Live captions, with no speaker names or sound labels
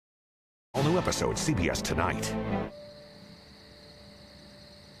All new episode CBS tonight.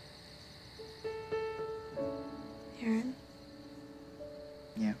 Aaron?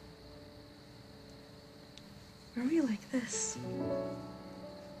 Yeah. Were we like this?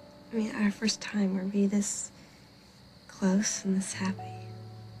 I mean, our first time, were we this close and this happy?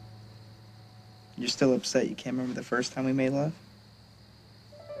 You're still upset you can't remember the first time we made love?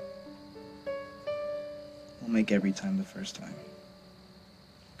 We'll make every time the first time.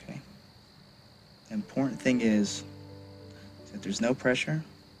 Okay? The important thing is that there's no pressure,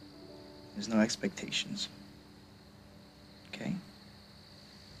 there's no expectations. Okay?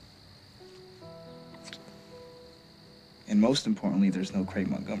 And most importantly, there's no Craig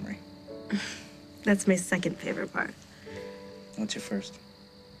Montgomery. That's my second favorite part. What's your first?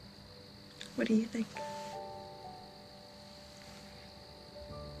 What do you think?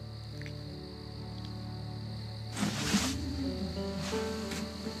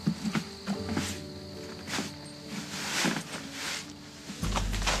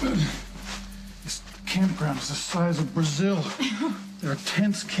 This campground is the size of Brazil. There are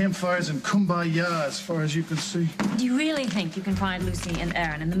tents, campfires, and kumbaya as far as you can see. Do you really think you can find Lucy and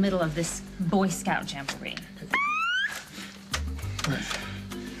Aaron in the middle of this Boy Scout jamboree?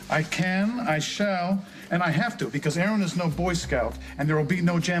 I can, I shall, and I have to, because Aaron is no Boy Scout, and there will be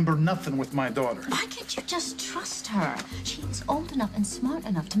no jamber nothing with my daughter. Why can't you just trust her? She's old enough and smart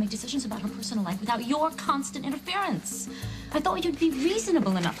enough to make decisions about her personal life without your constant interference. I thought you'd be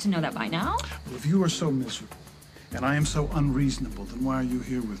reasonable enough to know that by now. Well, if you are so miserable, and I am so unreasonable, then why are you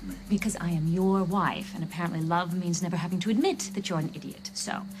here with me? Because I am your wife, and apparently love means never having to admit that you're an idiot.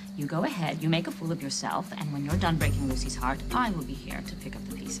 So, you go ahead, you make a fool of yourself, and when you're done breaking Lucy's heart, I will be here to pick up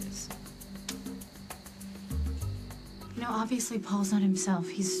the pieces. You know, obviously Paul's not himself.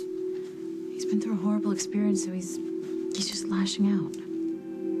 He's been through a horrible experience, so he's just lashing out.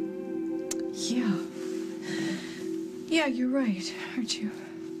 Yeah. Yeah, you're right, aren't you?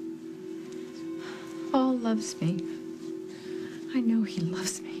 Paul loves me. I know he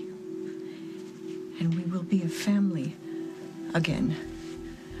loves me. And we will be a family again.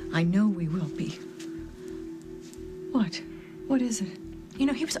 I know we will be. What? What is it? You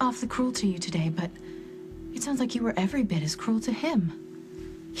know, he was awfully cruel to you today, but it sounds like you were every bit as cruel to him.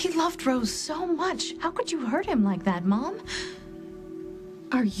 He loved Rose so much. How could you hurt him like that, Mom?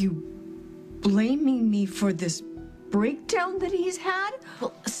 Are you blaming me for this breakdown that he's had?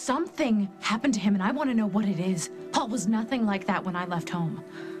 Well, something happened to him, and I want to know what it is. Paul was nothing like that when I left home.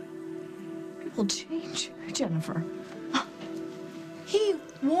 People change, Jennifer. He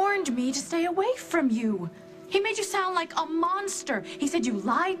warned me to stay away from you. He made you sound like a monster. He said you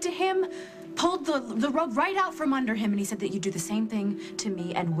lied to him, pulled the rug right out from under him, and he said that you'd do the same thing to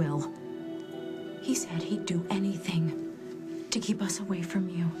me and Will. He said he'd do anything to keep us away from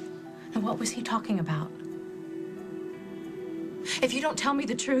you. Now, what was he talking about? If you don't tell me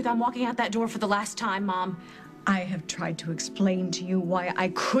the truth, I'm walking out that door for the last time, Mom. I have tried to explain to you why I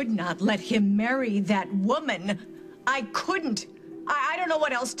could not let him marry that woman. I couldn't. I don't know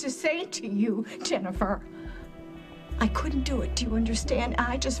what else to say to you, Jennifer. I couldn't do it. Do you understand?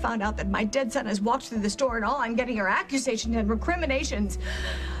 I just found out that my dead son has walked through this door, and all I'm getting are accusations and recriminations.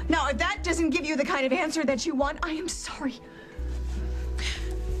 Now, if that doesn't give you the kind of answer that you want, I am sorry.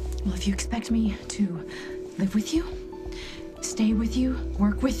 Well, if you expect me to live with you, stay with you,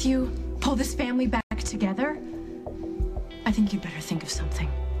 work with you, pull this family back together, I think you'd better think of something.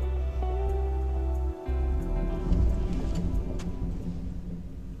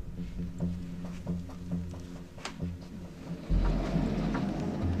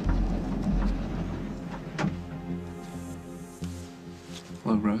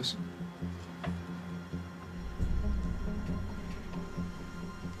 Hello, Rose.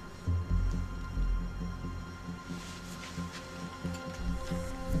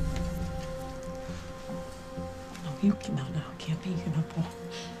 No, can't be. You're not Paul.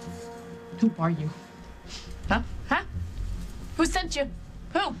 Who are you? Huh? Who sent you?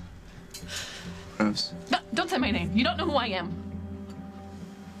 Who? Rose. No, don't say my name. You don't know who I am.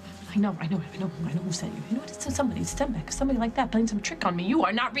 I know who sent you. You know what? It's somebody like that playing some trick on me. You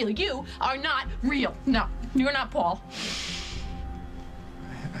are not real. You are not real. No, you're not Paul.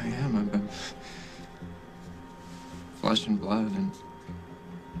 I am. I'm flesh and blood and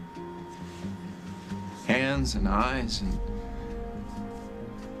hands and eyes and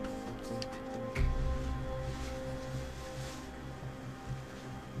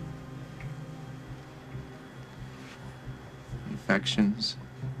affections,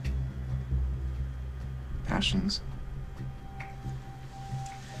 passions.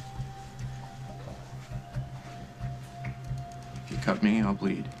 If you cut me, I'll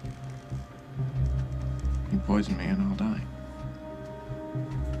bleed. You poison me and I'll die.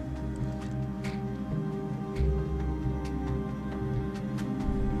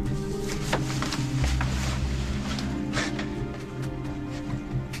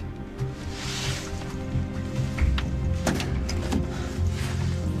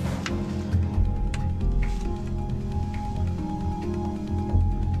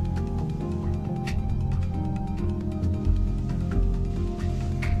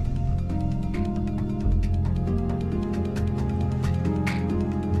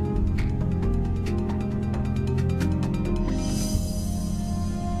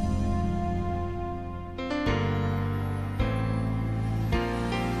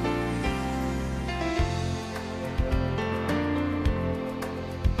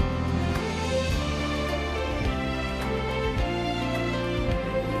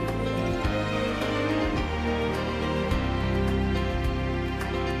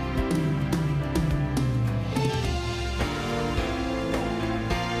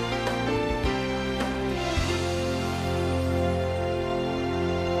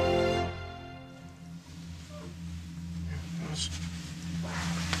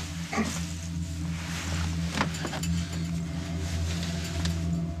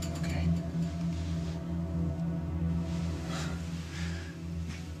 Okay.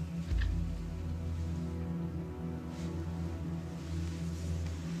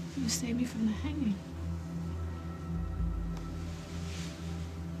 You saved me from the hanging.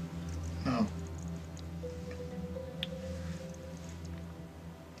 No.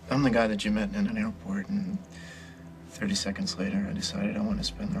 I'm the guy that you met in an airport, and 30 seconds later, I decided I want to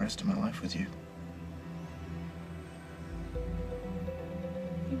spend the rest of my life with you.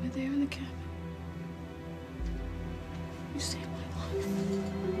 You were there in the cabin. You saved my life.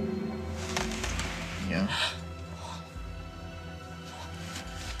 Yeah?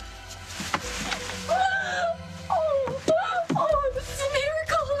 Oh, this is a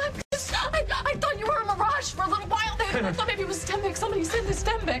miracle. I thought you were a mirage for a little while there. I thought maybe it was Stembek. Somebody sent the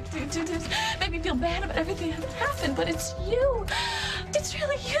Stembek to make me feel bad about everything that happened, but it's you. It's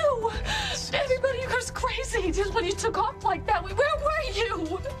really you. Everybody goes crazy just when you took off like that. Where were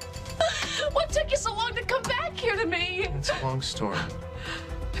you? What took you so long to come back here to me? It's a long story.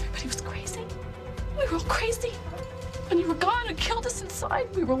 Everybody was crazy. We were all crazy. When you were gone, it killed us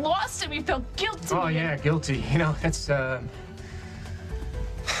inside. We were lost and we felt guilty. Oh, yeah, guilty. You know, that's,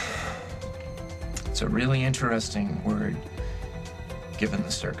 it's a really interesting word, given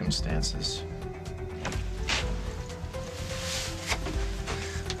the circumstances.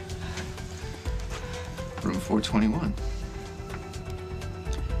 Room 421.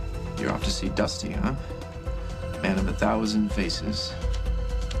 You're off to see Dusty, huh? Man of 1,000 faces.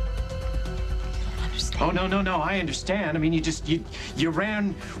 Oh, no, I understand. I mean, you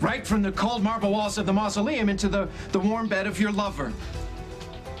ran right from the cold marble walls of the mausoleum into the warm bed of your lover.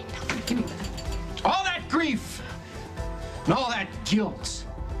 Give me that. All that grief and all that guilt.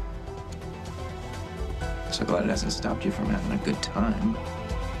 So glad it hasn't stopped you from having a good time.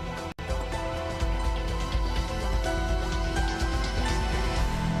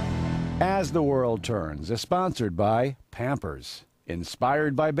 As the World Turns is sponsored by Pampers.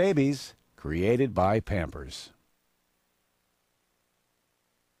 Inspired by babies, created by Pampers.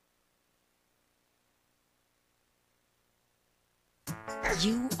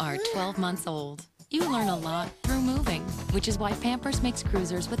 You are 12 months old. You learn a lot through moving, which is why Pampers makes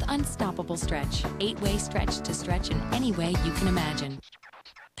cruisers with unstoppable stretch. 8-way stretch to stretch in any way you can imagine.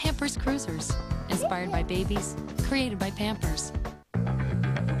 Pampers Cruisers. Inspired by babies, created by Pampers.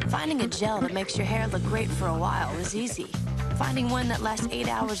 Finding a gel that makes your hair look great for a while is easy. Finding one that lasts 8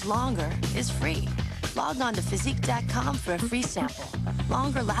 hours longer is free. Log on to Physique.com for a free sample.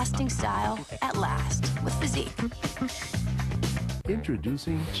 Longer lasting style at last with Physique.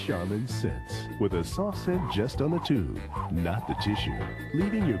 Introducing Charmin Scents, with a soft scent just on the tube, not the tissue,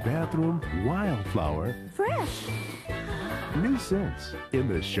 leaving your bathroom wildflower Fresh. New scents in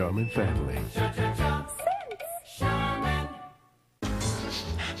the Charmin family.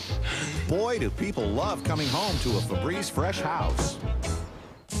 Boy, do people love coming home to a Febreze fresh house.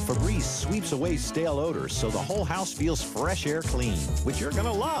 Febreze sweeps away stale odors so the whole house feels fresh air clean, which you're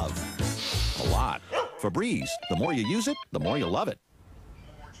gonna love a lot. Febreze, the more you use it, the more you love it.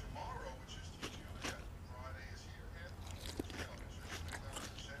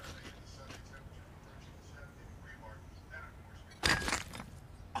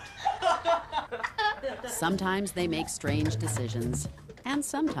 Sometimes they make strange decisions, and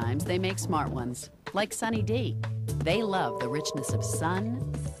sometimes they make smart ones, like Sunny D. They love the richness of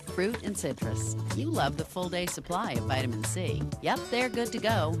sun, fruit and citrus. You love the full-day supply of vitamin C. Yep, they're good to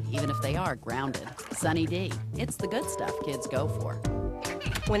go, even if they are grounded. Sunny D. It's the good stuff kids go for.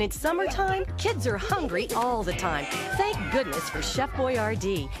 When it's summertime, kids are hungry all the time. Thank goodness for Chef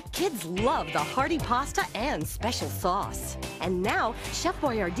Boyardee. Kids love the hearty pasta and special sauce. And now, Chef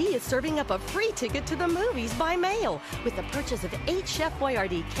Boyardee is serving up a free ticket to the movies by mail with the purchase of 8 Chef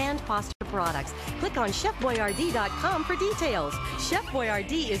Boyardee canned pasta products. Click on chefboyardee.com for details. Chef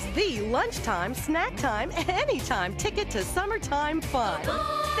Boyardee is the lunchtime, snack time, anytime ticket to summertime fun.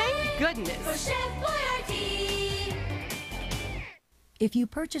 Thank goodness. For Chef Boyardee. If you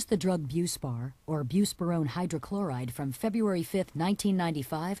purchase the drug Buspar, or buspirone hydrochloride, from February 5,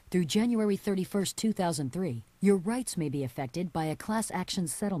 1995 through January 31, 2003, your rights may be affected by a class action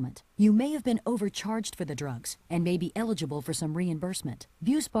settlement. You may have been overcharged for the drugs and may be eligible for some reimbursement.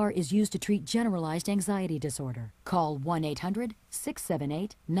 Buspar is used to treat generalized anxiety disorder. Call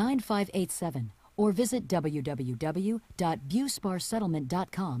 1-800-678-9587 or visit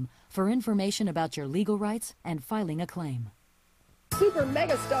www.busparsettlement.com for information about your legal rights and filing a claim. Super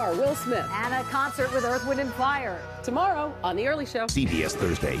mega star Will Smith. And a concert with Earth, Wind, and Fire. Tomorrow on The Early Show. CBS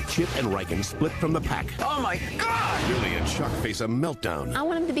Thursday, Chip and Riken split from the pack. Oh my God! Billy and Chuck face a meltdown. I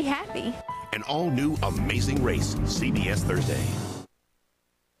want him to be happy. An all-new Amazing Race, CBS Thursday.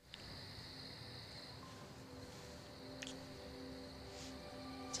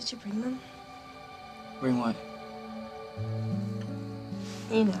 Did you bring them? Bring what?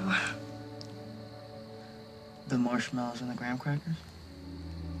 You know. The marshmallows and the graham crackers?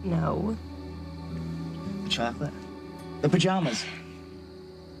 No. The chocolate? The pajamas?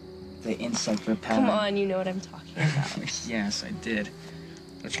 The insect repellent? Come on, you know what I'm talking about. Yes, I did.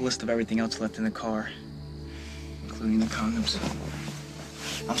 There's a list of everything else left in the car, including the condoms.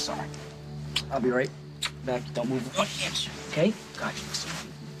 I'm sorry. I'll be right back. Don't move one inch, okay? Got you.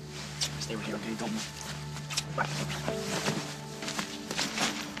 Stay right here, okay? Don't move. Bye.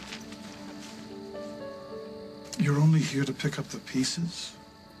 You're only here to pick up the pieces?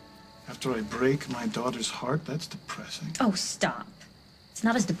 After I break my daughter's heart? That's depressing. Oh, stop. It's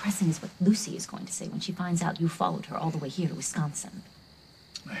not as depressing as what Lucy is going to say when she finds out you followed her all the way here to Wisconsin.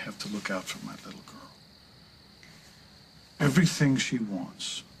 I have to look out for my little girl. Everything she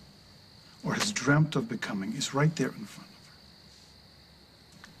wants or has dreamt of becoming is right there in front of her.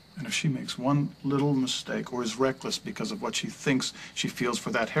 And if she makes one little mistake or is reckless because of what she thinks she feels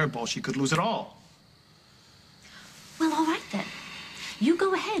for that hairball, she could lose it all. Well, all right then. You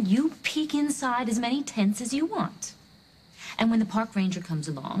go ahead. You peek inside as many tents as you want. And when the park ranger comes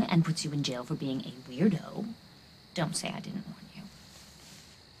along and puts you in jail for being a weirdo, don't say I didn't warn you.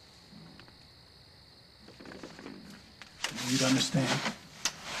 You'd understand.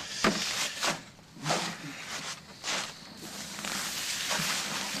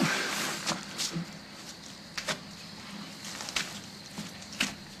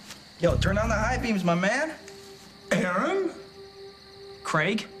 Yo, turn on the high beams, my man. Aaron?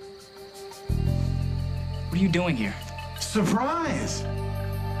 Craig? What are you doing here? Surprise! I'm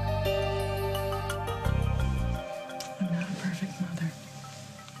not a perfect mother,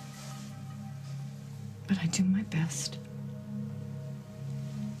 but I do my best.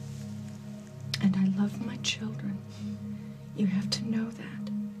 And I love my children. You have to know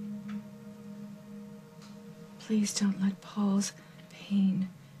that. Please don't let Paul's pain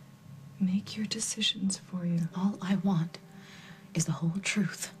make your decisions for you. All I want is the whole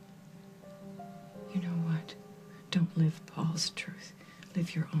truth. You know what? Don't live Paul's truth.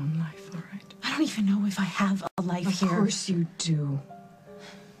 Live your own life, all right? I don't even know if I have a life here. Of course you do.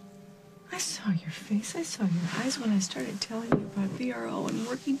 I saw your face. I saw your eyes when I started telling you about VRO and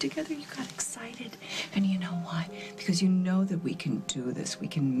working together. You got excited. And you know why? Because you know that we can do this. We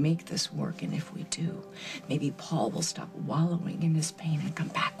can make this work. And if we do, maybe Paul will stop wallowing in his pain and come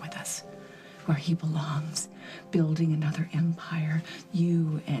back with us where he belongs, building another empire.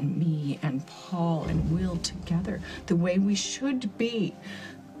 You and me and Paul and Will together, the way we should be.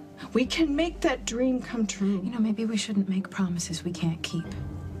 We can make that dream come true. You know, maybe we shouldn't make promises we can't keep.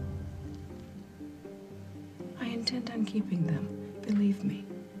 I intend on keeping them, believe me.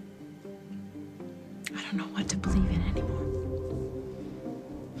 I don't know what to believe in anymore.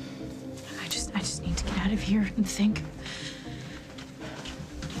 I just need to get out of here and think.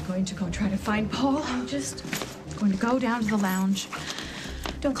 I'm going to go try to find Paul. I'm just going to go down to the lounge.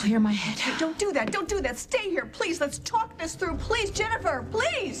 Don't clear my head. Hey, don't do that. Don't do that. Stay here, please. Let's talk this through. Please, Jennifer,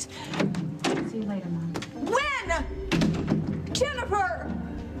 please. See you later, Mom. When? Jennifer!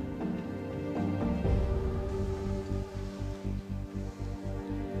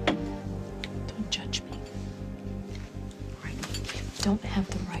 Don't judge me. Right? You don't have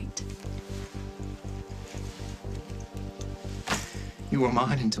the right You were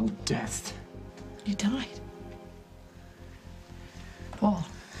mine until death. You died. Paul.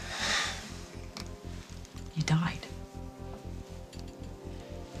 You died.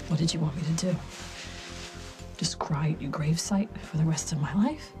 What did you want me to do? Just cry at your gravesite for the rest of my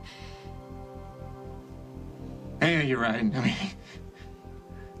life? Hey, you're right. I mean,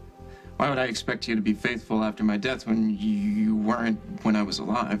 why would I expect you to be faithful after my death when you weren't when I was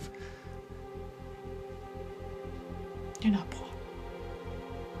alive? You're not Paul.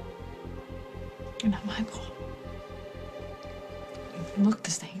 You're not my Paul. You look the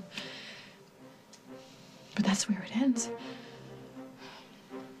same. But that's where it ends.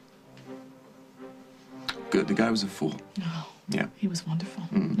 Good, the guy was a fool. No. Yeah. He was wonderful.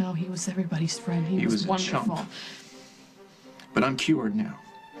 No, he was everybody's friend. He was a wonderful. chump. But I'm cured now.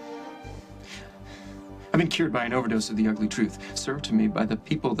 I've been cured by an overdose of the ugly truth, served to me by the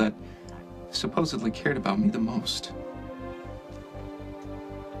people that supposedly cared about me the most.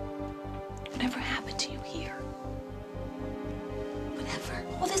 Whatever happened to you here? Whatever.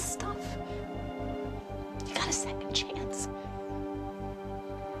 All this stuff. You got a second chance.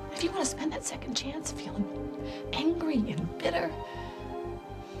 If you want to spend that second chance feeling angry and bitter,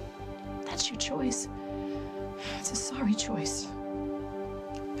 that's your choice. It's a sorry choice.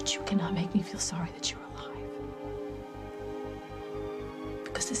 But you cannot make me feel sorry that you're alive.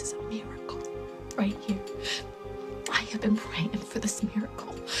 Because this is a miracle. Right here. I have been praying for this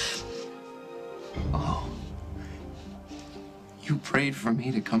miracle. Oh. You prayed for me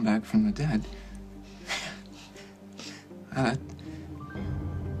to come back from the dead. That's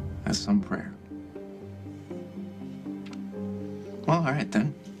some prayer. Well, all right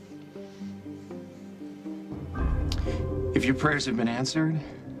then. If your prayers have been answered,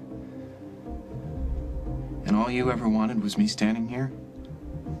 and all you ever wanted was me standing here,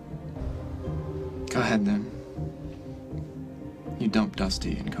 go ahead then. You dump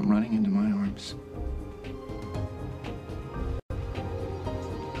Dusty and come running into my arms.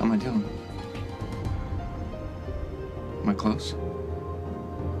 How am I doing? Am I close?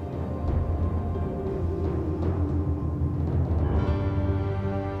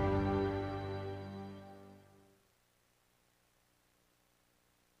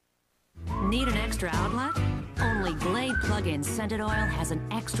 Need an extra outlet? Only Glade Plug-in Scented Oil has an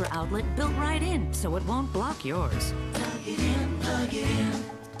extra outlet built right in, so it won't block yours. Plug it in, plug it in.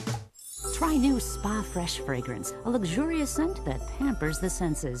 Try new Spa Fresh fragrance, a luxurious scent that pampers the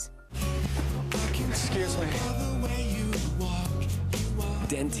senses. Excuse me.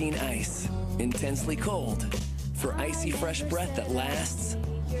 Dentine Ice. Intensely cold. For icy fresh breath that lasts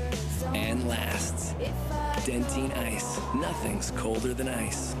and lasts. Dentine Ice. Nothing's colder than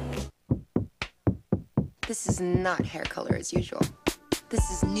ice. This is not hair color as usual. This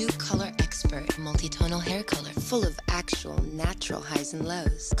is new Color Expert multitonal hair color, full of actual natural highs and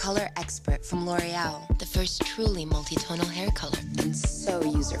lows. Color Expert from L'Oreal, the first truly multitonal hair color, and so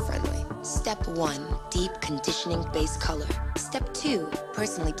user-friendly. Step 1, deep conditioning base color. Step 2,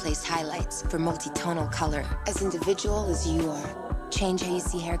 personally placed highlights for multitonal color, as individual as you are. Change how you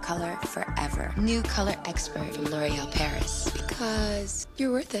see hair color forever. New Color Expert from L'Oreal Paris, because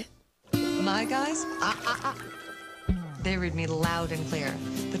you're worth it. My guys, they read me loud and clear.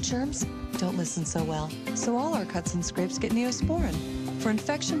 But germs don't listen so well. So all our cuts and scrapes get Neosporin for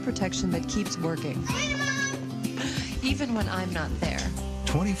infection protection that keeps working. Even when I'm not there.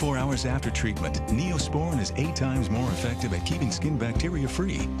 24 hours after treatment, Neosporin is 8 times more effective at keeping skin bacteria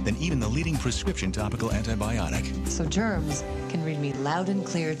free than even the leading prescription topical antibiotic. So germs can read me loud and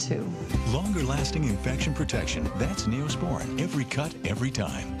clear too. Longer lasting infection protection. That's Neosporin. Every cut, every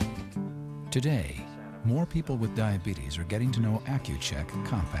time. Today, more people with diabetes are getting to know Atwt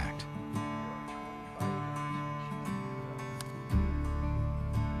Compact.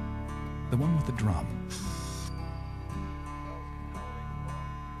 The one with the drum.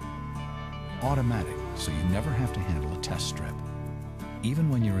 Automatic, so you never have to handle a test strip, even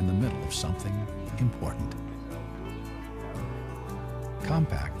when you're in the middle of something important.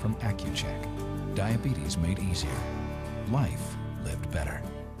 Compact from Atwt. Diabetes made easier. Life lived better.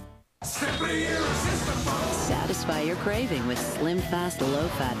 Satisfy your craving with Slim Fast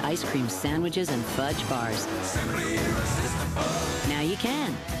low-fat ice cream sandwiches and fudge bars. Now you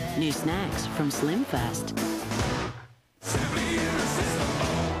can. New snacks from Slim Fast.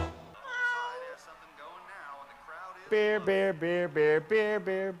 Beer, beer, beer, beer, beer,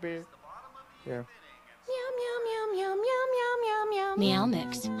 beer, beer. Yeah. Meow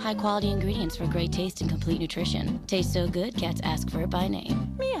Mix. High quality ingredients for great taste and complete nutrition. Tastes so good, cats ask for it by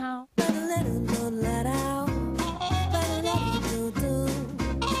name. Meow.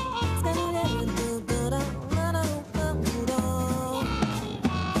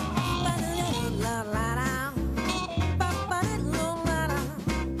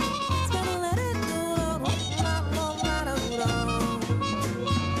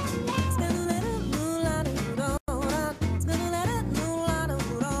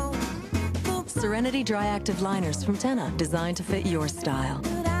 Serenity Dry Active Liners from Tenna, designed to fit your style.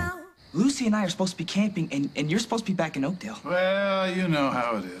 Lucy and I are supposed to be camping, and you're supposed to be back in Oakdale. Well, you know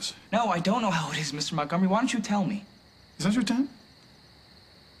how it is. No, I don't know how it is, Mr. Montgomery. Why don't you tell me? Is that your tent?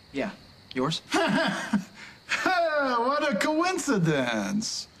 Yeah. Yours? What a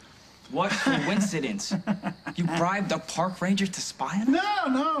coincidence! What coincidence? You bribed a park ranger to spy on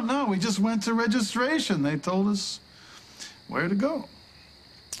us? No. We just went to registration. They told us where to go.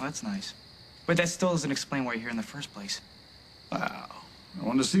 Well, that's nice. But that still doesn't explain why you're here in the first place. Wow. I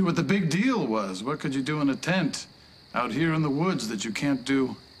wanted to see what the big deal was. What could you do in a tent out here in the woods that you can't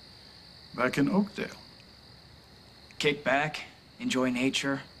do back in Oakdale? Kick back, enjoy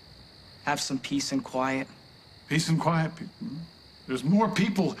nature, have some peace and quiet. Peace and quiet. There's more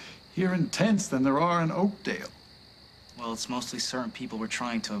people here in tents than there are in Oakdale. Well, it's mostly certain people we're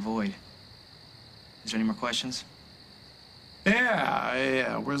trying to avoid. Is there any more questions?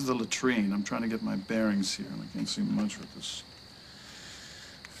 Yeah. Where's the latrine? I'm trying to get my bearings here, and I can't see much with this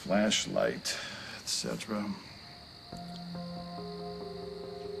flashlight, etc.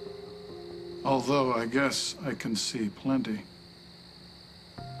 Although, I guess I can see plenty.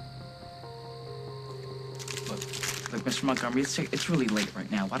 Look, Mr. Montgomery, it's really late right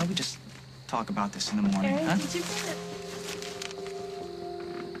now. Why don't we just talk about this in the morning, Aaron, huh? did you get it?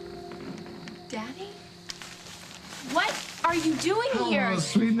 Daddy? What are you doing here? Oh,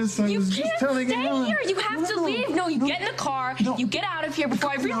 sweetness, I was just telling you. You can't stay here. You have to leave. No, you get in the car. You get out of here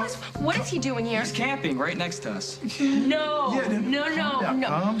before I realize. What is he doing here? He's camping right next to us. No.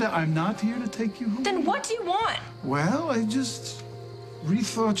 Calm down. I'm not here to take you home. Then what do you want? Well, I just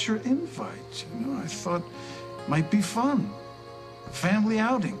rethought your invite. You know, I thought might be fun. Family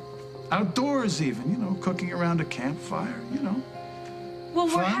outing. Outdoors even, you know, cooking around a campfire, you know. Well,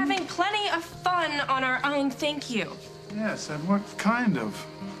 we're Fun? having plenty of fun on our own, thank you. Yes, and what kind of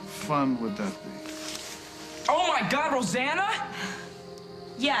fun would that be? Oh my God, Rosanna!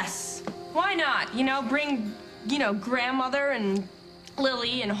 Yes. Why not? You know, bring, grandmother and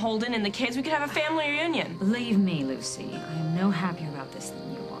Lily and Holden and the kids. We could have a family reunion. Believe me, Lucy, I am no happier about this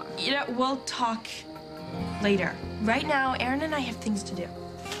than you are. You know, we'll talk later. Right now, Aaron and I have things to do.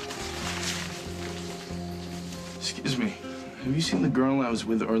 Excuse me. Have you seen the girl I was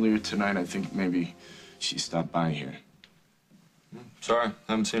with earlier tonight? I think maybe she stopped by here. Sorry,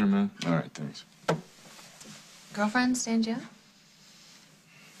 haven't seen her, man. All right, thanks. Girlfriend, Stangia?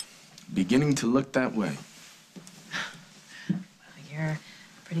 Beginning to look that way. You're a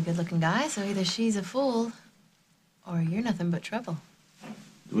pretty good-looking guy, so either she's a fool or you're nothing but trouble.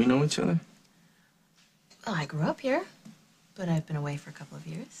 Do we know each other? Well, I grew up here, but I've been away for a couple of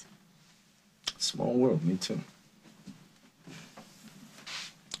years. Small world, me too.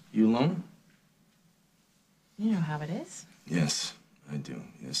 You alone? You know how it is. Yes, I do.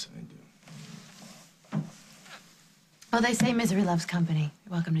 Yes, I do. Well, they say misery loves company.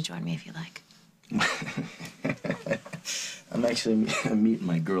 You're welcome to join me if you like. I'm actually meeting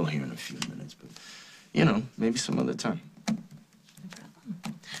my girl here in a few minutes, but, you know, maybe some other time. No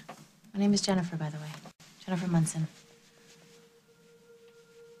problem. My name is Jennifer, by the way. Jennifer Munson.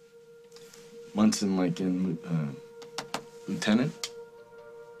 Munson, like in, Lieutenant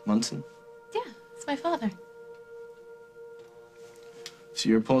Munson? Yeah, it's my father. So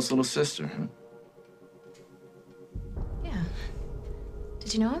you're Paul's little sister, huh? Yeah.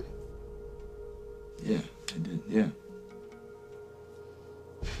 Did you know him? Yeah, I did, yeah.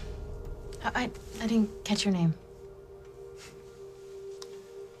 I didn't catch your name.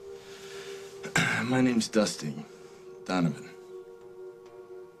 My name's Dusty Donovan.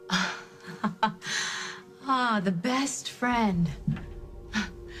 Ah, the best friend.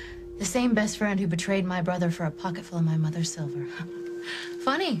 The same best friend who betrayed my brother for a pocket full of my mother's silver.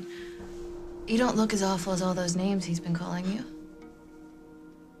 Funny. You don't look as awful as all those names he's been calling you.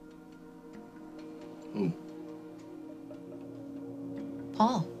 Who?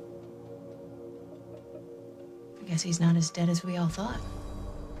 Paul. I guess he's not as dead as we all thought.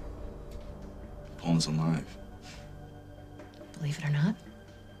 Paul's alive. Believe it or not.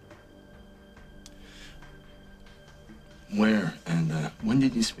 Where and when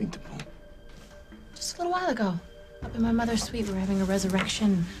did you speak to Paul? Just a little while ago. Up in my mother's suite, we were having a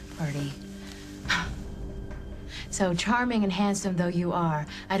resurrection party. So charming and handsome though you are,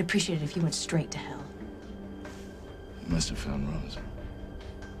 I'd appreciate it if you went straight to hell. You must have found Rose.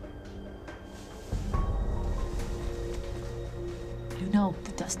 You know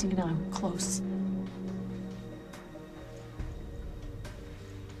that Dusty and I were close.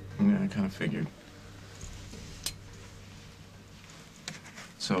 Yeah, I kind of figured.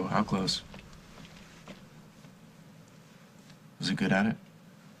 So, how close? Was he good at it?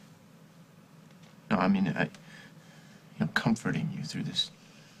 I mean, comforting you through this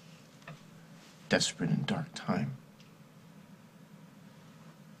desperate and dark time.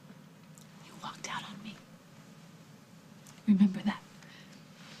 You walked out on me. Remember that.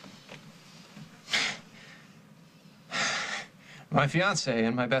 My fiance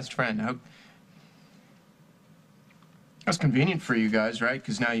and my best friend. How... That's convenient for you guys, right?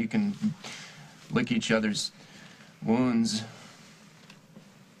 Because now you can lick each other's wounds.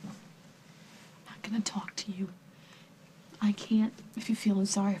 I'm not gonna talk to you. I can't if you're feeling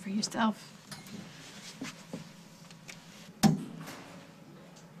sorry for yourself.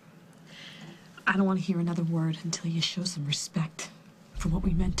 I don't want to hear another word until you show some respect for what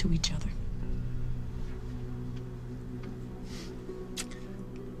we meant to each other.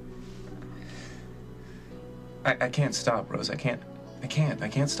 I can't stop, Rose. I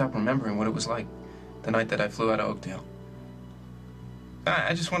can't stop remembering what it was like the night that I flew out of Oakdale.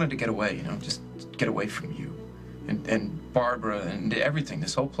 I just wanted to get away, just get away from you. And Barbara and everything,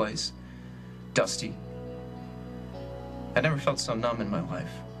 this whole place. Dusty. I never felt so numb in my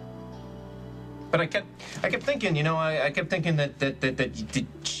life. But I kept thinking, I kept thinking that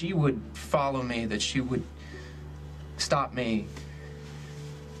she would follow me, that she would stop me.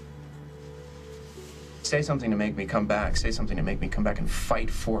 Say something to make me come back. Say something to make me come back and fight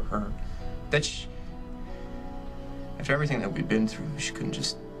for her. That after everything that we've been through, she couldn't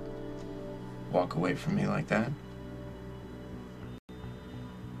just walk away from me like that.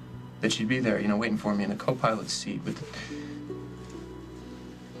 That she'd be there, waiting for me in a co-pilot's seat with...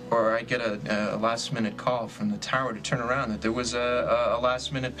 Or I'd get a last-minute call from the tower to turn around, that there was a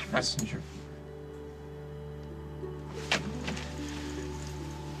last-minute passenger.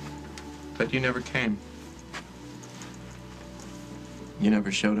 But you never came. You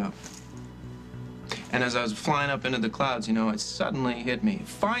never showed up. And as I was flying up into the clouds, it suddenly hit me.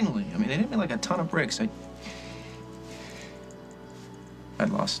 Finally, it hit me like a ton of bricks. I'd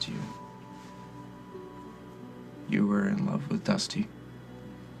lost you. You were in love with Dusty.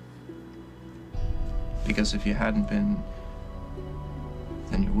 Because if you hadn't been,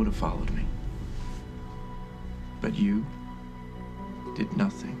 then you would have followed me. But you did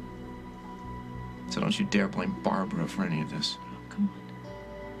nothing. So don't you dare blame Barbara for any of this. Oh, come on.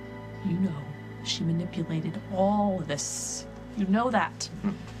 You know she manipulated all of this. You know that.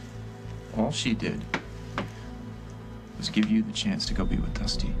 All she did was give you the chance to go be with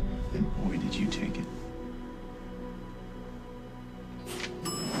Dusty. And boy, did you take it.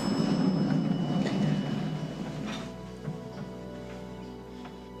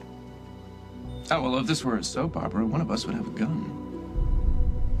 Oh, well, if this were a soap opera, one of us would have a gun.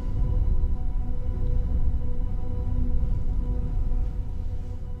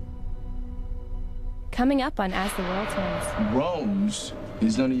 Coming up on As the World Turns. Rose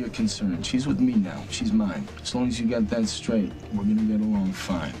is none of your concern. She's with me now. She's mine. As long as you got that straight, we're gonna get along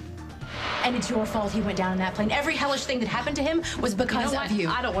fine. And it's your fault he went down in that plane. Every hellish thing that happened to him was because of you.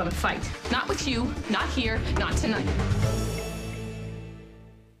 I don't want to fight. Not with you, not here, not tonight.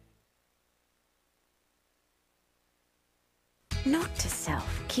 Note to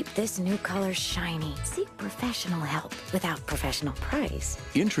self, keep this new color shiny. Seek professional help without professional price.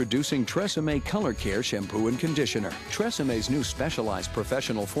 Introducing Tresemme Color Care Shampoo and Conditioner. Tresemme's new specialized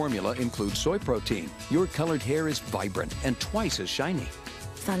professional formula includes soy protein. Your colored hair is vibrant and twice as shiny.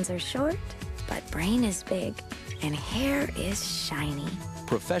 Funds are short, but brain is big, and hair is shiny.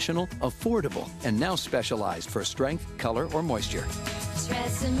 Professional, affordable, and now specialized for strength, color, or moisture.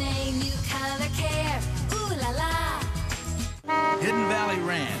 Tresemme new color care. Ooh la la. Hidden Valley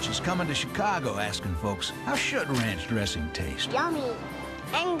Ranch is coming to Chicago asking folks, how should ranch dressing taste? Yummy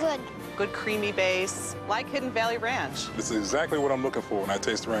and good. Good creamy base, like Hidden Valley Ranch. This is exactly what I'm looking for when I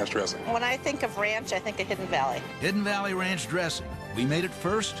taste ranch dressing. When I think of ranch, I think of Hidden Valley. Hidden Valley Ranch dressing. We made it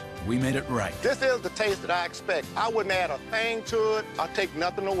first, we made it right. This is the taste that I expect. I wouldn't add a thing to it or take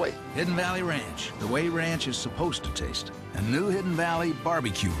nothing away. Hidden Valley Ranch, the way ranch is supposed to taste. A new Hidden Valley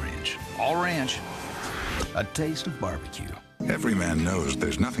Barbecue Ranch. All ranch, a taste of barbecue. Every man knows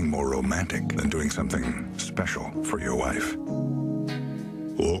there's nothing more romantic than doing something special for your wife.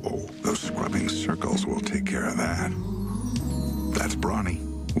 Whoa, those scrubbing circles will take care of that. That's brawny.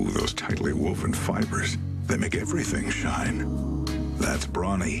 Ooh, those tightly woven fibers. They make everything shine. That's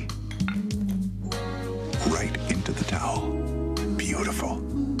brawny. Right into the towel. Beautiful.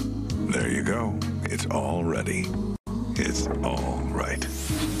 There you go. It's all ready. It's all right.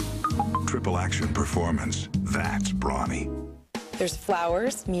 Triple action performance. That's brawny. There's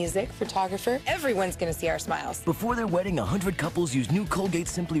flowers, music, photographer. Everyone's gonna see our smiles. Before their wedding, 100 couples use new Colgate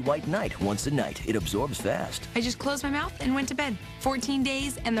Simply White Night once a night. It absorbs fast. I just closed my mouth and went to bed. 14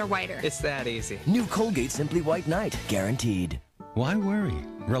 days and they're whiter. It's that easy. New Colgate Simply White Night. Guaranteed. Why worry?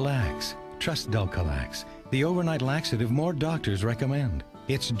 Relax. Trust Dulcolax, the overnight laxative more doctors recommend.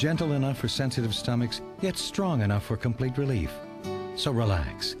 It's gentle enough for sensitive stomachs, yet strong enough for complete relief. So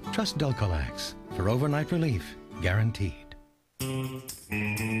relax. Trust Dulcolax for overnight relief. Guaranteed.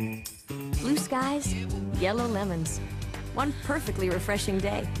 Blue skies, yellow lemons. One perfectly refreshing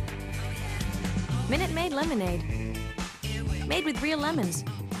day. Minute Maid lemonade. Made with real lemons.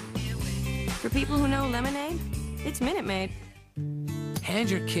 For people who know lemonade, it's Minute Maid.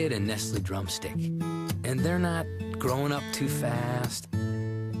 Hand your kid a Nestle drumstick, and they're not growing up too fast.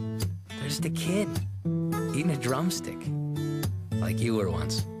 They're just a kid eating a drumstick, like you were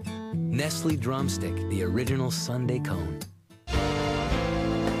once. Nestle Drumstick, the original Sunday cone.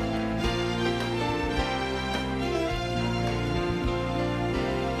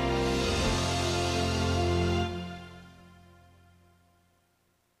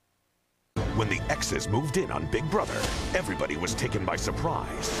 When the exes moved in on Big Brother, everybody was taken by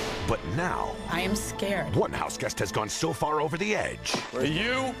surprise. But now, I am scared. one house guest has gone so far over the edge. Are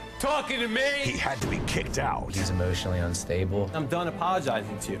you talking to me? He had to be kicked out. He's emotionally unstable. I'm done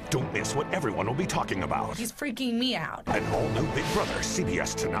apologizing to you. Don't miss what everyone will be talking about. He's freaking me out. An all-new Big Brother,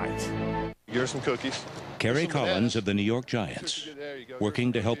 CBS tonight. Here's some cookies. Kerry Collins of the New York Giants,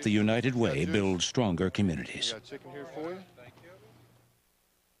 working to help the United Way build stronger communities. Got chicken here for you.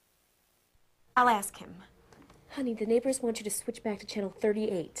 I'll ask him. Honey, the neighbors want you to switch back to channel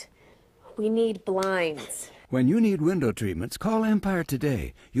 38. We need blinds. When you need window treatments, call Empire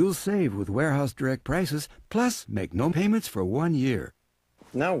today. You'll save with warehouse direct prices, plus make no payments for 1 year.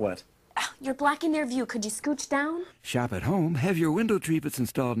 Now what? You're blocking their view. Could you scooch down? Shop at home, have your window treatments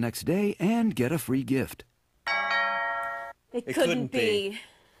installed next day, and get a free gift. It couldn't be.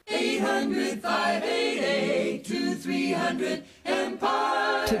 800-588-2300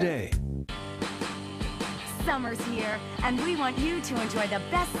 Empire. Today. Summer's here, and we want you to enjoy the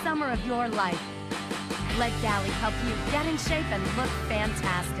best summer of your life. Let Valley help you get in shape and look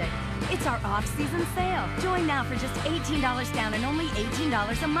fantastic. It's our off-season sale. Join now for just $18 down and only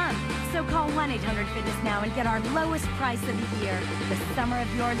 $18 a month. So call 1-800-FITNESS now and get our lowest price of the year. The summer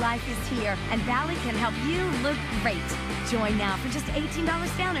of your life is here, and Valley can help you look great. Join now for just $18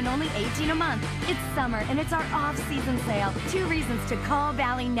 down and only $18 a month. It's summer, and it's our off-season sale. 2 reasons to call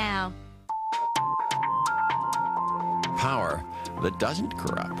Valley now. Power that doesn't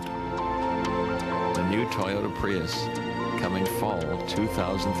corrupt. The new Toyota Prius, coming fall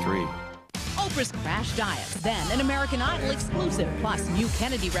 2003. Oprah's Crash Diet, then an American Idol exclusive, plus new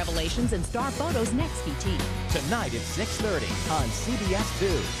Kennedy revelations and star photos next, ET. Tonight at 6:30 on CBS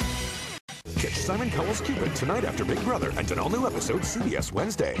 2. Catch Simon Cowell's Cupid tonight after Big Brother and an all-new episode CBS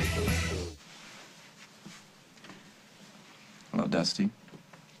Wednesday. Hello, Dusty.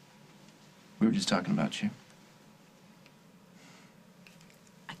 We were just talking about you.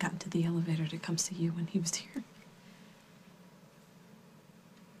 I got into the elevator to come see you when he was here.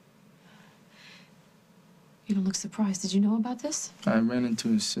 You don't look surprised. Did you know about this? I ran into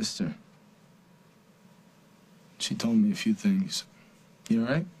his sister. She told me a few things. You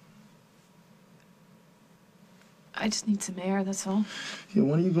all right? I just need some air, that's all. Yeah,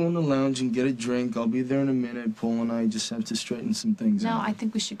 why don't you go in the lounge and get a drink? I'll be there in a minute. Paul and I just have to straighten some things No, out. I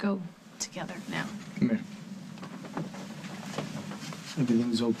think we should go together now. Come here.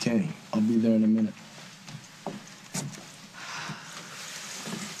 Everything's okay. I'll be there in a minute.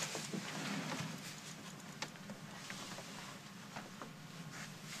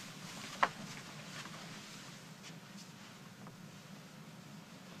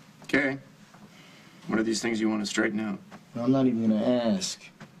 Okay. What are these things you want to straighten out? I'm not even gonna ask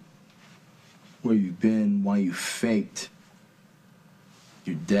where you've been, why you faked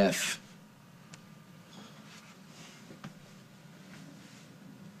your death.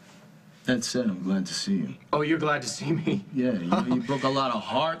 That said, I'm glad to see you. Oh, you're glad to see me? Yeah, you broke a lot of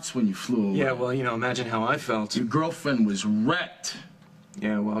hearts when you flew away. Yeah, well, imagine how I felt. Your girlfriend was wrecked.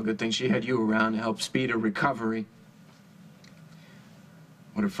 Yeah, well, good thing she had you around to help speed her recovery.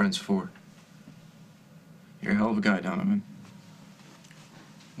 What are friends for? You're a hell of a guy, Donovan.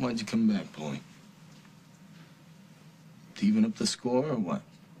 Why'd you come back, Paulie? To even up the score, or what?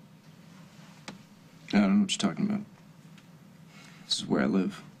 I don't know what you're talking about. This is where I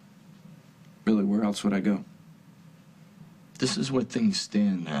live. Really, where else would I go? This is where things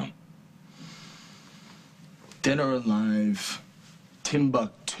stand now. Dead or alive,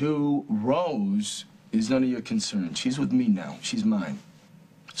 Timbuktu, Rose, It's none of your concern. She's with me now. She's mine.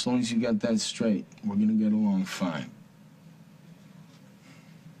 As long as you got that straight, we're gonna get along fine.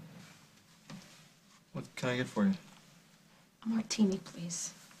 What can I get for you? A martini,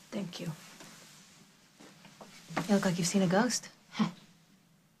 please. Thank you. You look like you've seen a ghost.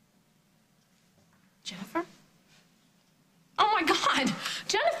 Jennifer? Oh, my God!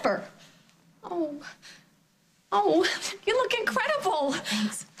 Jennifer! Oh. Oh, you look incredible.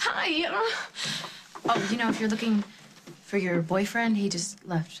 Thanks. Hi. Oh, you know, if you're looking for your boyfriend, he just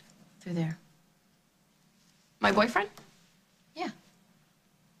left through there. My boyfriend? Yeah.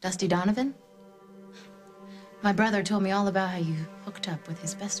 Dusty Donovan? My brother told me all about how you hooked up with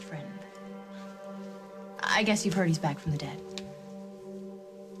his best friend. I guess you've heard he's back from the dead.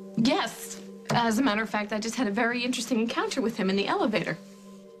 Yes. As a matter of fact, I just had a very interesting encounter with him in the elevator.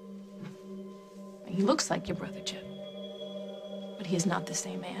 He looks like your brother, Jim. But he is not the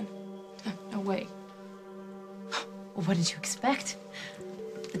same man. No way. Well, what did you expect?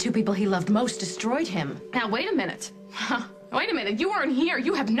 The two people he loved most destroyed him. Now, wait a minute. Wait a minute. You weren't here.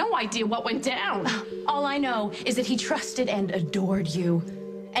 You have no idea what went down. All I know is that he trusted and adored you.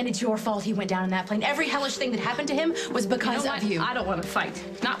 And it's your fault he went down in that plane. Every hellish thing that happened to him was because of you. I don't want to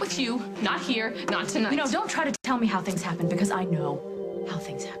fight. Not with you, not here, not tonight. You know, don't try to tell me how things happened, because I know how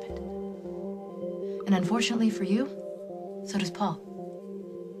things happened. And unfortunately for you, so does Paul.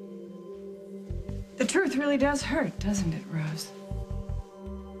 The truth really does hurt, doesn't it, Rose?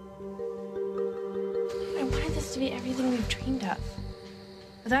 I wanted this to be everything we've dreamed of,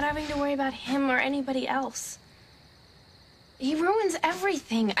 without having to worry about him or anybody else. He ruins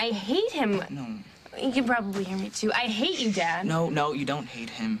everything. I hate him. No. You can probably hear me, too. I hate you, Dad. No, you don't hate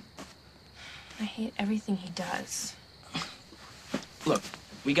him. I hate everything he does. Look,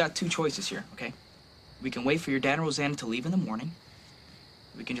 we got two choices here, okay? We can wait for your dad and Rosanna to leave in the morning.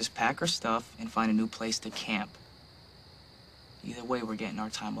 We can just pack our stuff and find a new place to camp. Either way, we're getting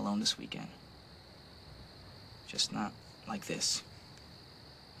our time alone this weekend. Just not like this.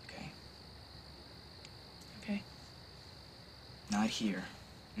 Okay? Okay. Not here.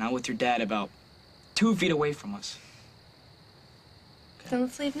 Not with your dad about 2 feet away from us. Then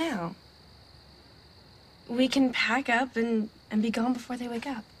let's leave now. We can pack up and be gone before they wake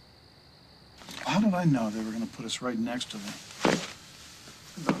up. How did I know they were going to put us right next to them?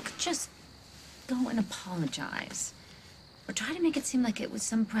 Look, just go and apologize. Or try to make it seem like it was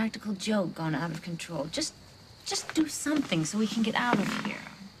some practical joke gone out of control. Just do something so we can get out of here.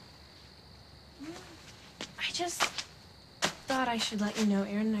 I just thought I should let you know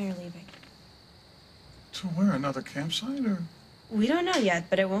Aaron and I are leaving. To where? Another campsite, or? We don't know yet,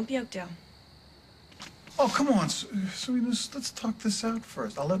 but it won't be Oakdale. Oh, come on, sweetie, let's talk this out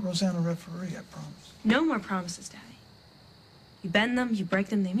first. I'll let Rosanna referee, I promise. No more promises, Daddy. You bend them, you break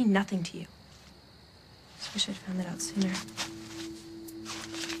them, they mean nothing to you. Just wish I'd found that out sooner.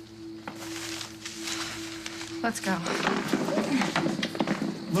 Let's go.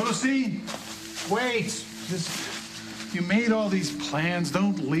 Lucy, wait. You made all these plans.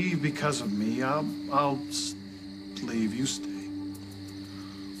 Don't leave because of me. I'll leave. You stay.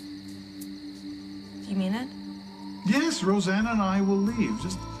 You mean it? Yes, Rosanna and I will leave.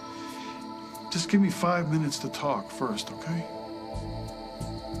 Just give me 5 minutes to talk first, okay?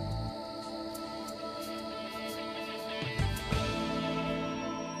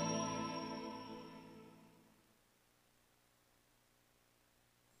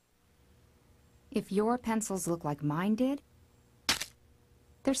 If your pencils look like mine did,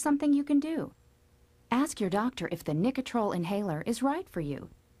 there's something you can do. Ask your doctor if the Nicotrol inhaler is right for you.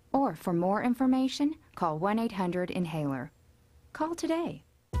 Or for more information, call 1-800-INHALER. Call today.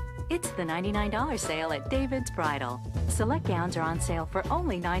 It's the $99 sale at David's Bridal. Select gowns are on sale for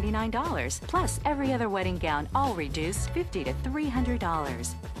only $99. Plus, every other wedding gown all reduced $50 to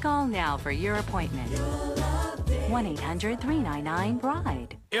 $300. Call now for your appointment.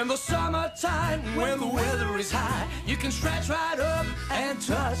 1-800-399-BRIDE. In the summertime, when the weather is high, you can stretch right up and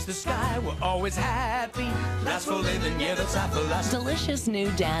touch the sky. We're always happy. That's for living, yeah, that's our philosophy. Delicious new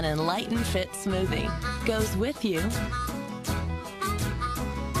Dannon Light and Fit smoothie goes with you,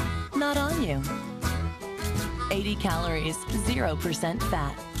 not on you. 80 calories, 0%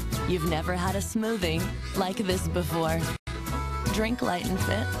 fat. You've never had a smoothie like this before. Drink Light and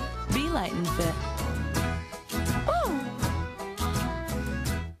Fit. Be Light and Fit.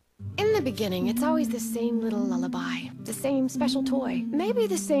 In the beginning, it's always the same little lullaby, the same special toy, maybe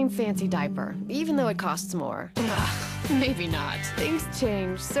the same fancy diaper, even though it costs more. Maybe not. Things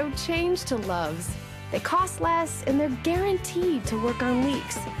change, so change to Love's. They cost less, and they're guaranteed to work on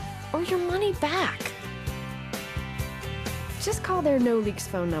leaks, or your money back. Just call their No Leaks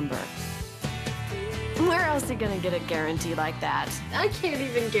phone number. Where else are you gonna get a guarantee like that? I can't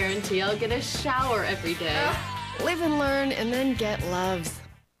even guarantee I'll get a shower every day. Live and learn, and then get loves.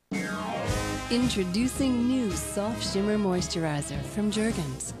 Introducing new Soft Shimmer Moisturizer from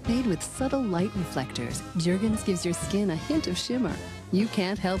Jergens. Made with subtle light reflectors, Jergens gives your skin a hint of shimmer. You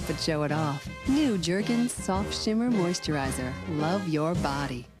can't help but show it off. New Jergens Soft Shimmer Moisturizer. Love your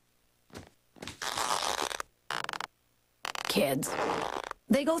body. Kids,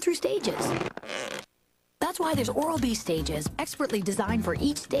 they go through stages. That's why there's Oral-B Stages, expertly designed for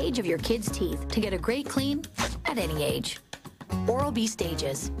each stage of your kid's teeth to get a great clean at any age. Oral-B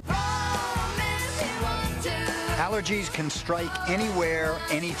Stages. Allergies can strike anywhere,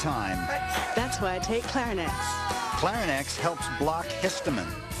 anytime. That's why I take Clarinex. Clarinex helps block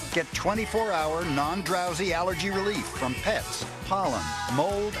histamine. Get 24-hour non-drowsy allergy relief from pets, pollen,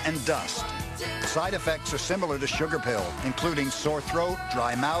 mold, and dust. Side effects are similar to sugar pill, including sore throat,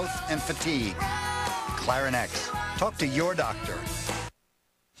 dry mouth, and fatigue. Clarinex. Talk to your doctor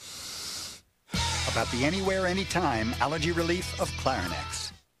about the anywhere, anytime allergy relief of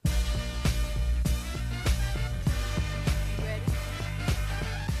Clarinex.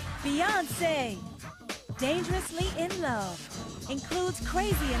 Beyonce, Dangerously in Love, includes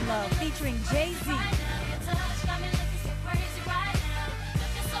Crazy in Love featuring Jay-Z.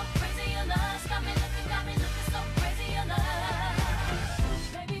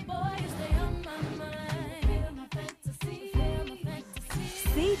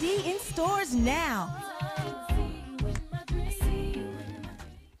 CD in stores now.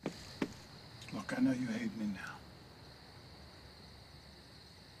 Look, I know you hate me now.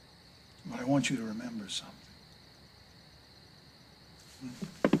 But I want you to remember something.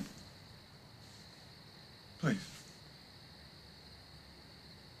 Please.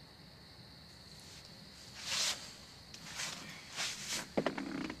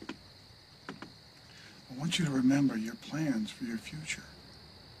 I want you to remember your plans for your future.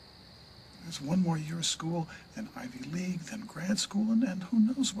 There's one more year of school, then Ivy League, then grad school, and who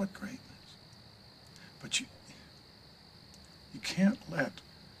knows what greatness. But you can't let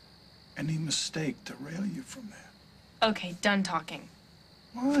any mistake derail you from that. Okay, done talking.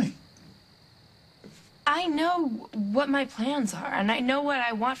 Why? I know what my plans are, and I know what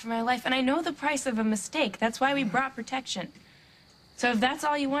I want for my life, and I know the price of a mistake. That's why we brought protection. So if that's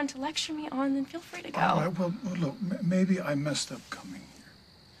all you want to lecture me on, then feel free to go. All right, well, look, maybe I messed up coming here.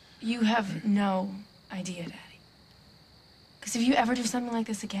 You have no idea, Daddy. Because if you ever do something like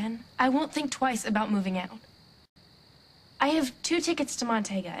this again, I won't think twice about moving out. I have 2 tickets to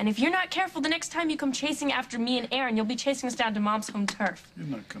Montega, and if you're not careful, the next time you come chasing after me and Aaron, you'll be chasing us down to Mom's home turf. You're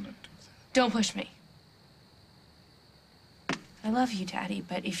not gonna do that. Don't push me. I love you, Daddy,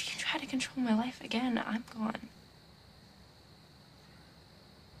 but if you try to control my life again, I'm gone.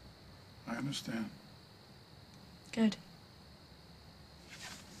 I understand. Good.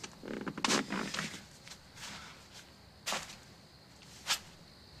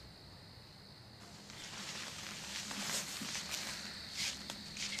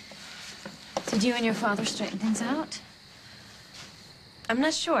 Did you and your father straighten things out? I'm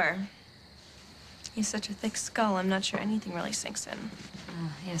not sure. He's such a thick skull, I'm not sure anything really sinks in.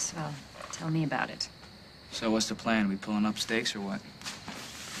 Oh, yes, well, tell me about it. So what's the plan? We pulling up stakes or what?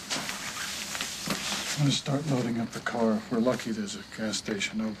 I'm gonna start loading up the car. If we're lucky, there's a gas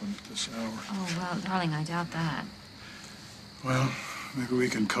station open at this hour. Oh, well, darling, I doubt that. Well, maybe we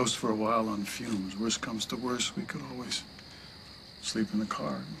can coast for a while on fumes. Worst comes to worst, we could always sleep in the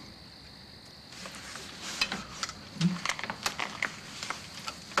car.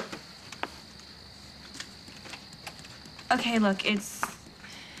 Okay, look, it's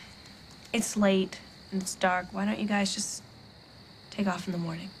late and it's dark. Why don't you guys just take off in the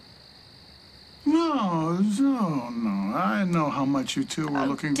morning? No. I know how much you two were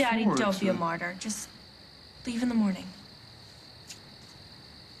looking Daddy, forward to. don't be a martyr. Just leave in the morning.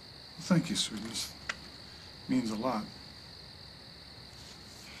 Thank you, sir. This means a lot.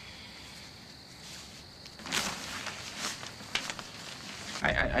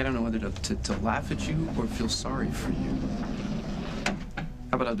 I don't know whether to laugh at you or feel sorry for you.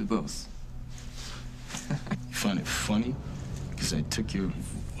 How about I do both? You find it funny? Because I took your...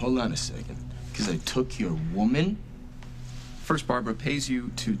 Hold on a second. Because I took your woman? First, Barbara pays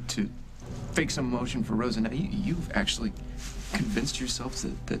you to fake some emotion for Rosa. Now, you've actually convinced yourself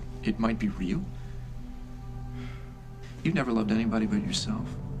that it might be real? You've never loved anybody but yourself.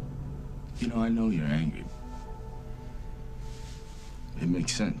 You know, I know you're angry. It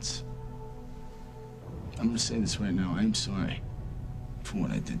makes sense. I'm gonna say this right now. I'm sorry for what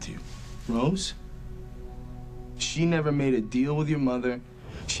I did to you. Rose, she never made a deal with your mother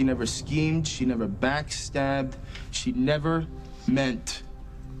She never schemed. She never backstabbed. She never meant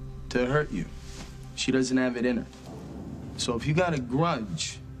to hurt you. She doesn't have it in her. So if you got a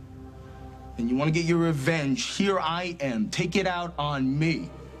grudge and you want to get your revenge, here I am. Take it out on me.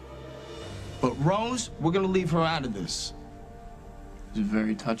 But Rose, we're going to leave her out of this. It's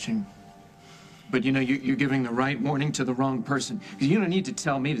very touching. But you know, you're giving the right warning to the wrong person. You don't need to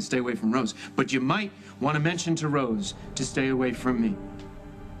tell me to stay away from Rose, but you might want to mention to Rose to stay away from me.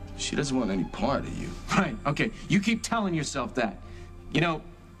 She doesn't want any part of you. Right, okay. You keep telling yourself that. You know,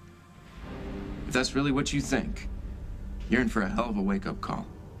 if that's really what you think, you're in for a hell of a wake-up call.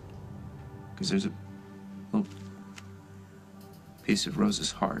 Because there's a little piece of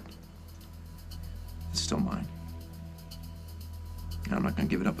Rose's heart. It's still mine. And I'm not gonna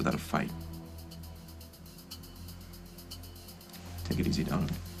give it up without a fight. Take it easy,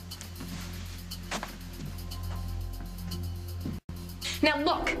 Donovan. Now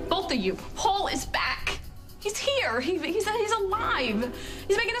look, both of you, Paul is back. He's here. He's alive.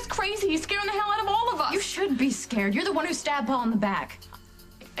 He's making us crazy. He's scaring the hell out of all of us. You should be scared. You're the one who stabbed Paul in the back.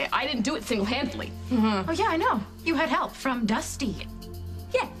 I didn't do it single-handedly. Oh, yeah, I know. You had help from Dusty.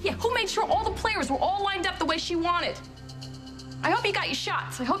 Yeah. Who made sure all the players were all lined up the way she wanted? I hope you got your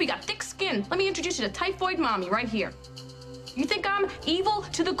shots. I hope you got thick skin. Let me introduce you to Typhoid Mommy right here. You think I'm evil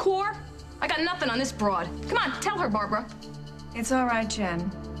to the core? I got nothing on this broad. Come on, tell her, Barbara. It's all right, Jen.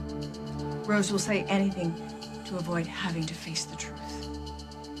 Rose will say anything to avoid having to face the truth.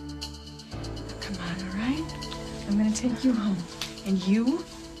 Now, come on, all right? I'm gonna take you home. And you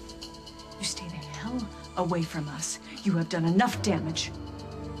stay the hell away from us. You have done enough damage.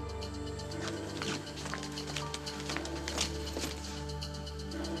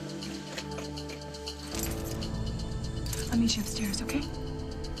 I'll meet you upstairs, okay?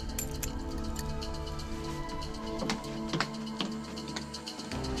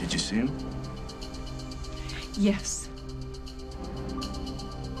 Did you see him? Yes.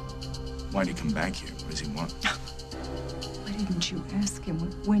 Why'd he come back here? What does he want? Why didn't you ask him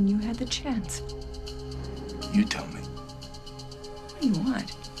when you had the chance? You tell me. What do you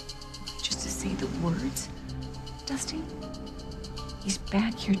want? Just to say the words? Dusty? He's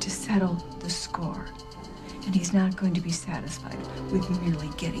back here to settle the score. And he's not going to be satisfied with merely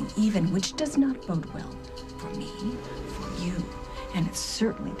getting even, which does not bode well for me, for you, and it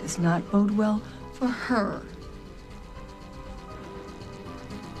certainly does not bode well for her.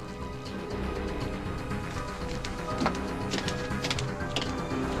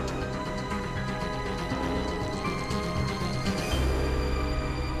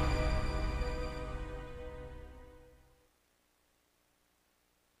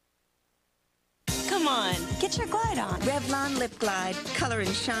 Come on, get your glide on. Revlon Lip Glide. Color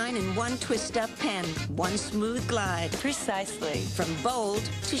and shine in one twist-up pen. One smooth glide. Precisely. From bold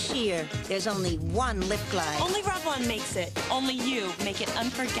to sheer, there's only one lip glide. Only Revlon makes it. Only you make it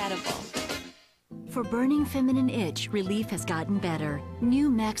unforgettable. For burning feminine itch, relief has gotten better. New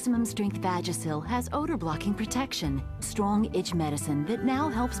Maximum Strength Vagisil has odor-blocking protection. Strong itch medicine that now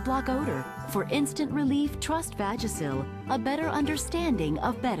helps block odor. For instant relief, trust Vagisil. A better understanding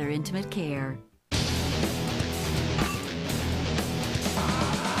of better intimate care.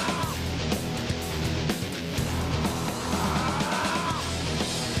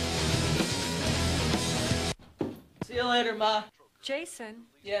 See you later, Ma. Jason,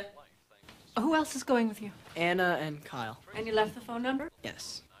 Yeah. who else is going with you? Anna and Kyle. And you left the phone number?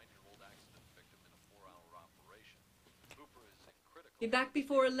 Yes. Be back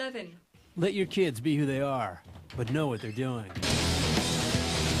before 11. Let your kids be who they are, but know what they're doing.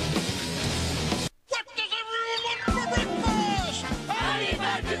 Honey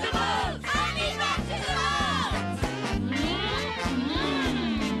baptism oats! Honey baptism oats!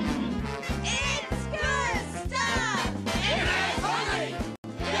 It's good stuff! It is hungry!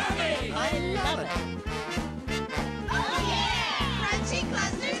 Yummy! I love it. Oh yeah! Crunchy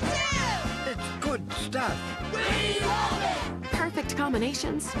clusters too! It's good stuff. We love it! Perfect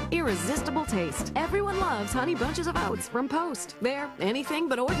combinations, irresistible taste. Everyone loves Honey Bunches of Oats from Post. They're anything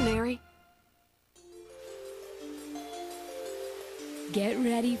but ordinary. Get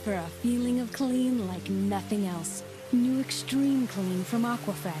ready for a feeling of clean like nothing else. New Extreme Clean from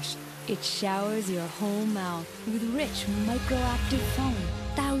Aquafresh. It showers your whole mouth with rich microactive foam.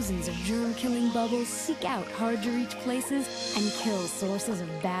 Thousands of germ-killing bubbles seek out hard-to-reach places and kill sources of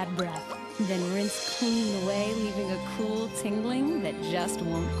bad breath. Then rinse clean away, leaving a cool tingling that just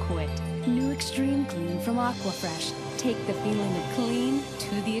won't quit. New Extreme Clean from Aquafresh. Take the feeling of clean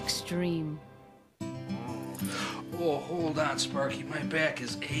to the extreme. Oh, hold on, Sparky. My back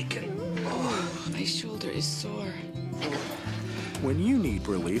is aching. Oh. My shoulder is sore. When you need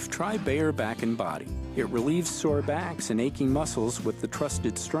relief, try Bayer Back and Body. It relieves sore backs and aching muscles with the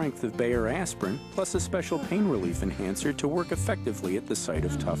trusted strength of Bayer aspirin, plus a special pain relief enhancer to work effectively at the site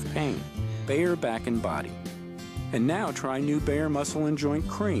of tough pain. Bayer Back and Body. And now try new Bayer Muscle and Joint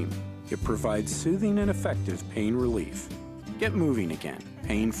Cream. It provides soothing and effective pain relief. Get moving again,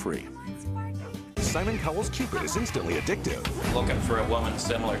 pain-free. Simon Cowell's Cupid is instantly addictive. Looking for a woman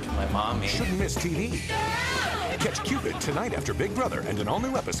similar to my mommy. Shouldn't miss TV. Catch Cupid tonight after Big Brother and an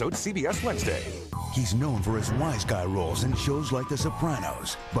all-new episode CBS Wednesday. He's known for his wise guy roles in shows like The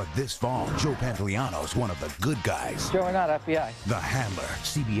Sopranos. But this fall, Joe Pantoliano's one of the good guys. Joe, we're not FBI. The Handler,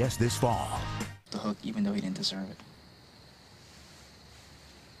 CBS this fall. The hook, even though he didn't deserve it.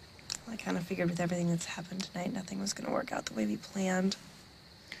 I kind of figured with everything that's happened tonight, nothing was going to work out the way we planned.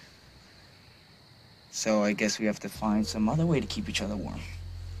 So I guess we have to find some other way to keep each other warm.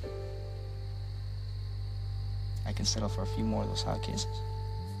 I can settle for a few more of those hot kisses.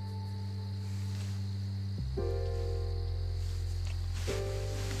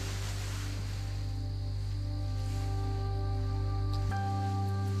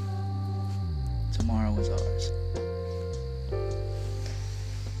 Tomorrow is ours.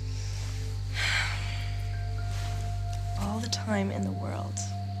 All the time in the world,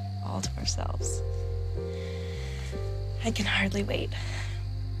 all to ourselves. I can hardly wait.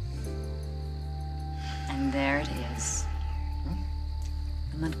 And there it is.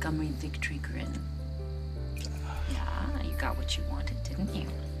 The Montgomery victory grin. Yeah, you got what you wanted, didn't you?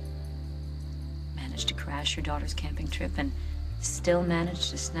 Managed to crash your daughter's camping trip and still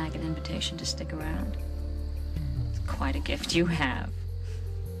managed to snag an invitation to stick around. It's quite a gift you have.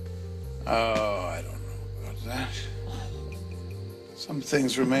 Oh, I don't know about that. Some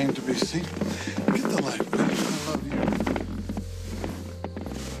things remain to be seen. Get the light, man. I love you.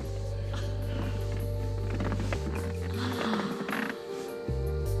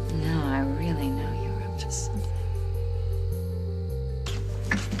 No, I really know you're up to something.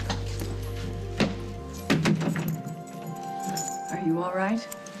 Are you all right?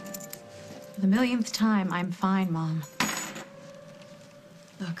 For the millionth time, I'm fine, Mom.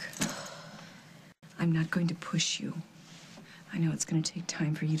 Look, I'm not going to push you. I know it's going to take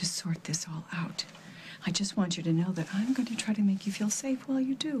time for you to sort this all out. I just want you to know that I'm going to try to make you feel safe while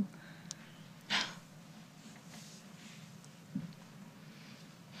you do.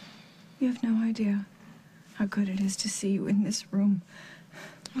 You have no idea how good it is to see you in this room.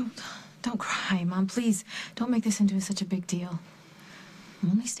 Oh, don't cry, Mom. Please, don't make this into such a big deal.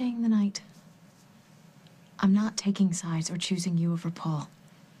 I'm only staying the night. I'm not taking sides or choosing you over Paul.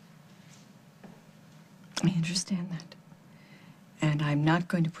 I understand that. And I'm not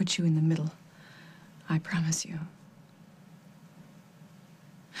going to put you in the middle. I promise you.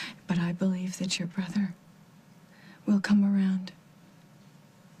 But I believe that your brother will come around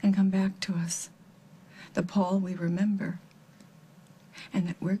and come back to us. The Paul we remember. And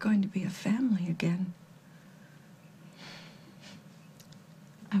that we're going to be a family again.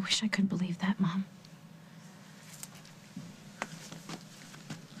 I wish I could believe that, Mom.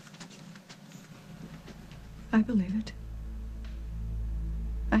 I believe it.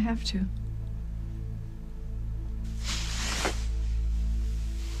 I have to.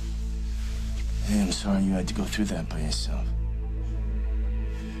 Hey, I'm sorry you had to go through that by yourself.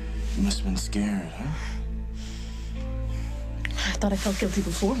 You must have been scared, huh? I thought I felt guilty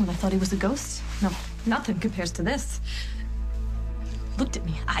before when I thought he was a ghost. No, nothing compares to this. He looked at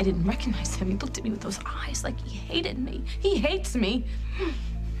me. I didn't recognize him. He looked at me with those eyes like he hated me. He hates me.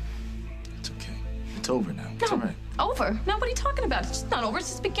 It's okay. It's over now. It's all right. Over? No, what are you talking about? It's just not over. It's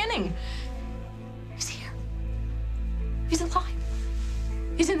just beginning. He's here. He's alive.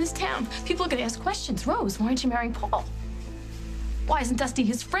 He's in this town. People are going to ask questions. Rose, why aren't you marrying Paul? Why isn't Dusty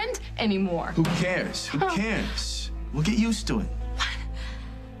his friend anymore? Who cares? Who cares? We'll get used to it. What?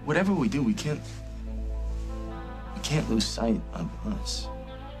 Whatever we do, we can't lose sight of us.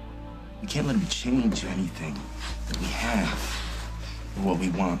 We can't let him change anything that we have or what we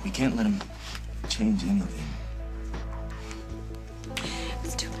want. We can't let him change anything.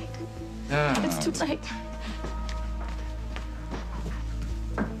 It's too late. No. It's too late.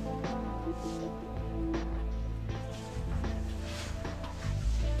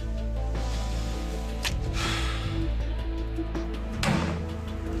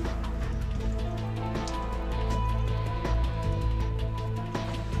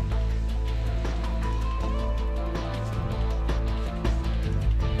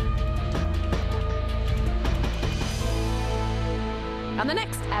 On the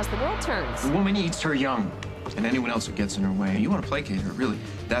next, As the World Turns. The woman eats her young, and anyone else who gets in her way. You want to placate her, really,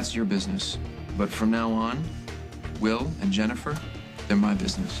 that's your business. But from now on, Will and Jennifer, They're my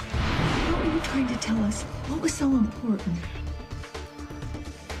business. What were you trying to tell us? What was so important?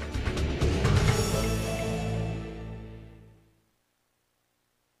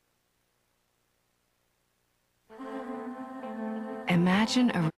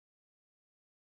 Imagine a